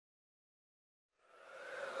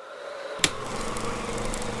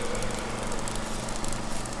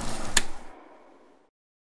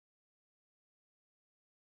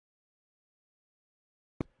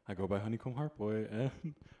I go by Honeycomb Heart Boi, and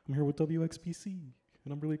I'm here with WXBC,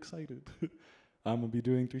 and I'm really excited. I'm going to be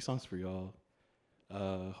doing 3 songs for y'all.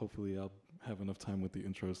 Hopefully I'll have enough time with the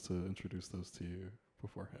intros to introduce those to you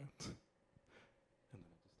beforehand. And then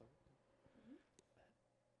I'll just start.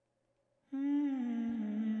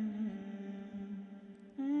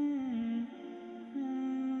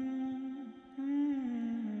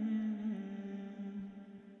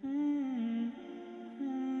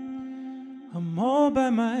 I'm all by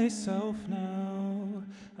myself now.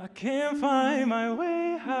 I can't find my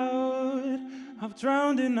way out. I've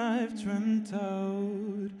drowned and I've dreamt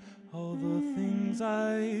out all the things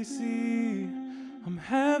I see. I'm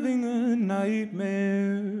having a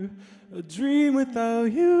nightmare, a dream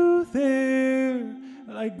without you there,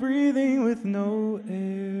 like breathing with no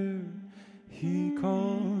air. He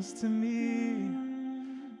calls to me,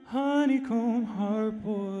 Honeycomb Heart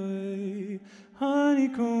Boi,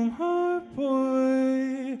 Honeycomb Heart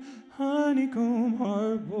Boi, Honeycomb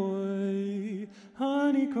Heart Boi,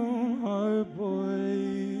 Honeycomb Heart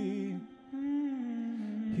Boi.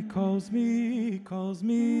 He calls me, he calls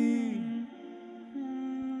me.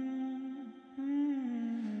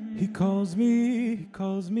 He calls me, he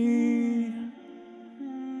calls me.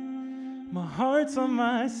 My heart's on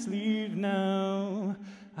my sleeve now.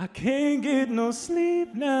 I can't get no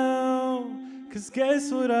sleep now. 'Cause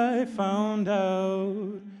guess what I found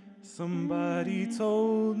out? Somebody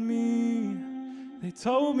told me. They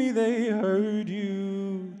told me they heard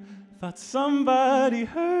you. Thought somebody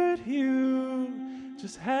heard you.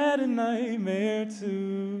 Just had a nightmare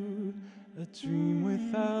too. A dream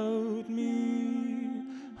without me.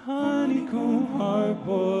 Honeycomb Heart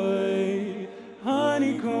Boi,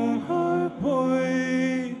 Honeycomb Heart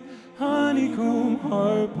Boi, Honeycomb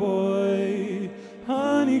Heart Boi,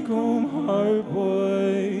 Honeycomb Heart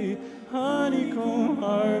Boi, Honeycomb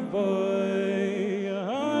Heart Boi,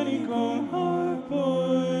 Honeycomb Heart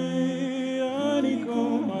Boi,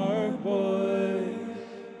 Honeycomb Heart Boi,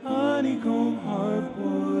 Honeycomb Heart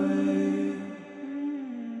Boi.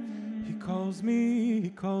 He calls me, he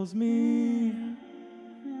calls me.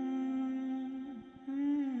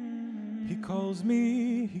 He calls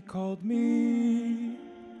me, he called me.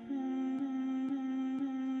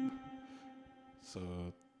 So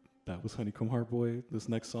that was Honeycomb Heart Boi. This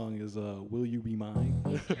next song is Will You Be Mine?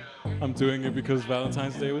 I'm doing it because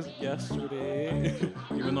Valentine's Day was yesterday.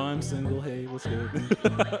 Even though I'm single, hey, what's good?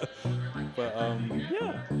 But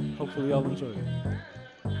yeah, hopefully y'all enjoy it.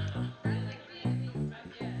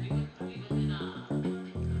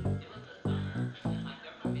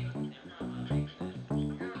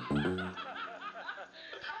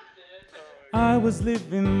 I was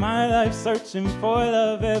living my life searching for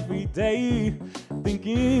love every day,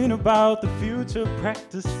 thinking about the future,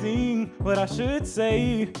 practicing what I should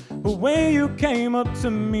say. But when you came up to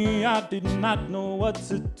me, I did not know what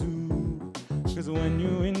to do. 'Cause when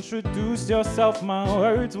you introduced yourself, my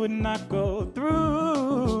words would not go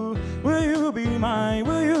through. Will you be mine?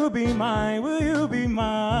 Will you be mine? Will you be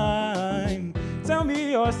mine? Tell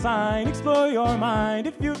me your sign, explore your mind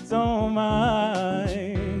if you don't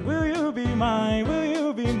mind. Will you be mine? Will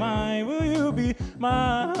you be mine? Will you be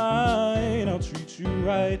mine? I'll treat you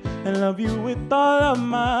right and love you with all of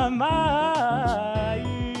my might.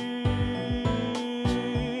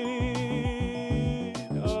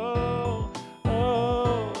 Oh,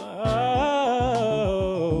 oh, oh.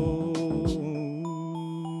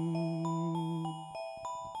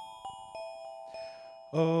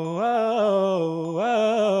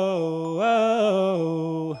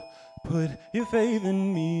 Oh, put your faith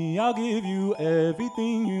in me, I'll give you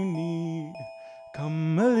everything you need.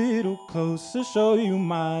 Come a little closer, show you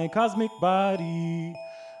my cosmic body.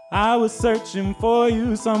 I was searching for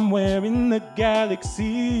you somewhere in the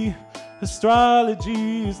galaxy.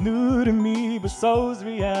 Astrology is new to me, but so's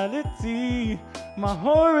reality. My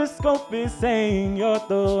horoscope is saying you're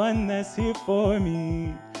the one that's here for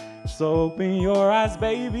me. So open your eyes,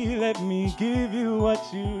 baby, let me give you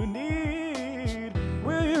what you need.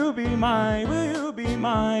 Will you be mine? Will you be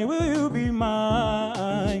mine? Will you be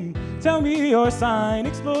mine? Tell me your sign,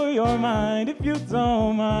 explore your mind if you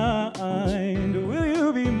don't mind. Will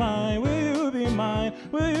you be mine? Will you be mine?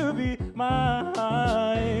 Will you be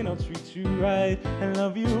mine? I'll treat you right and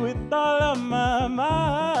love you with all of my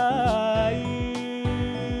might.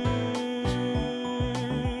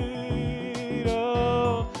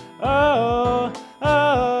 Oh, oh, oh,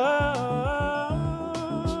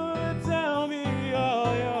 oh, tell me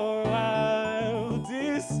all your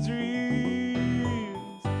wildest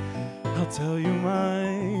dreams. I'll tell you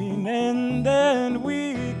mine, and then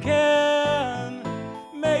we can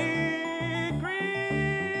make real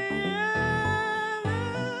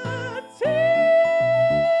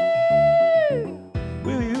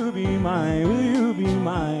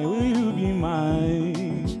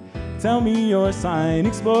Tell me your sign,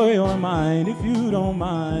 explore your mind if you don't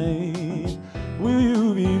mind. Will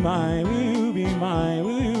you be mine? Will you be mine?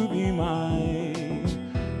 Will you be mine?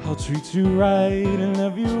 I'll treat you right and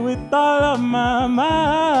love you with all of my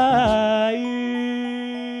mind.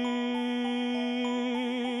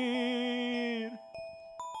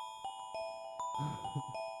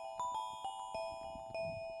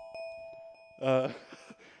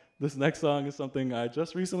 This next song is something I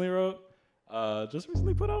just recently wrote. Just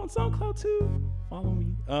recently put out on SoundCloud too. Follow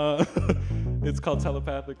me. It's called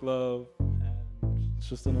Telepathic Love. And it's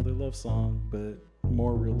just another love song, but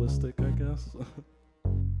more realistic, I guess.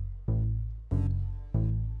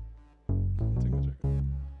 Take my jacket.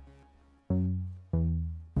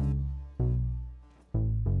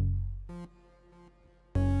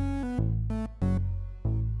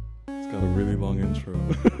 It's got a really long intro.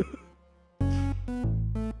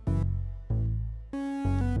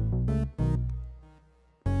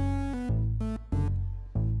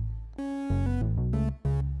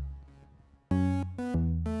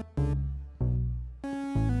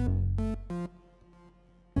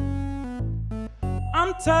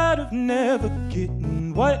 I'm tired of never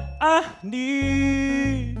getting what I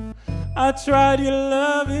need. I tried your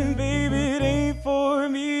loving, baby, it ain't for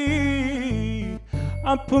me.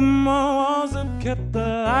 I put my walls up, kept the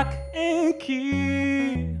lock and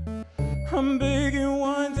key. I'm begging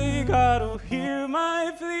one day God will hear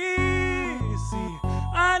my plea. See,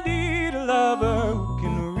 I need a lover who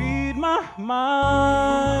can read my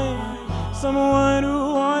mind. Someone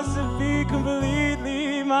who wants to be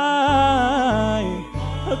completely mine.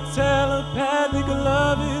 A telepathic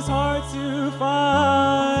love is hard to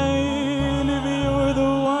find. If you're the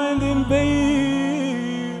one, then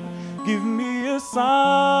babe, give me a sign.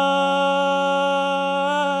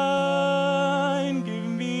 Give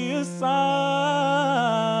me a sign.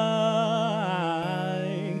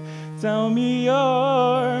 Tell me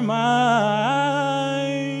you're mine.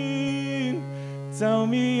 Tell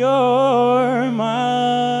me you're mine.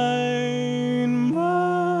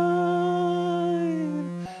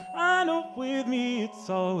 It's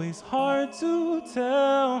always hard to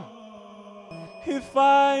tell if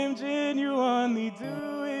I'm genuinely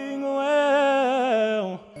doing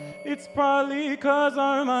well. It's probably 'cause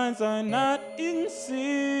our minds are not in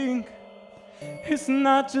sync. It's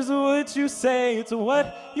not just what you say, it's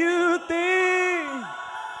what you think.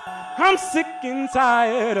 I'm sick and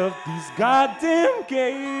tired of these goddamn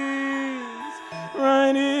games.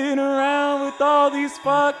 Running around with all these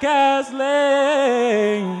fuck-ass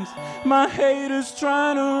lames. My haters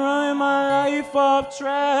trying to run my life off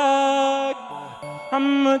track.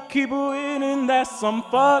 I'ma keep winning, that's some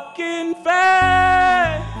fucking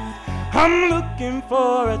fact. I'm looking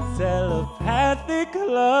for a telepathic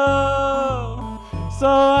love, so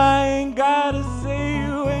I ain't gotta say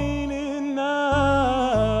you ain't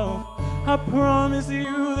enough. I promise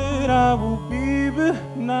you that I will be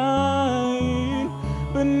benign,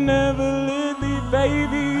 benevolently,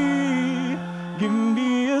 baby. Give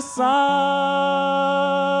me a sign.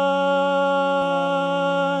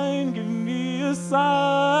 Give me a sign.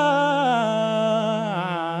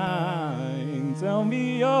 Tell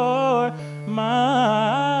me you're mine.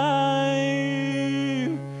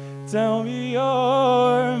 Tell me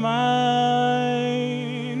you're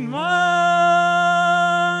mine. Mine,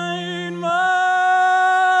 mine.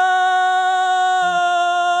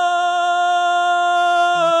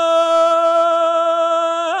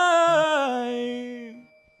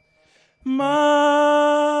 Mine,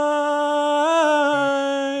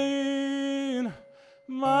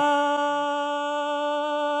 mine.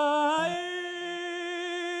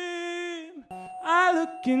 I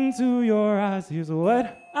look into your eyes, here's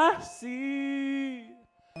what I see.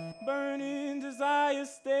 Burning desire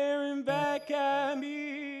staring back at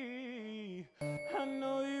me. I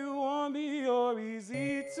know you won't be or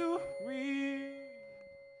easy to read,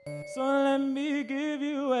 so let me give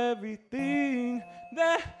you everything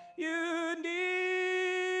that you need.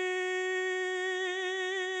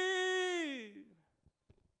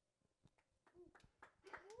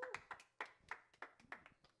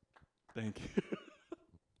 Thank you.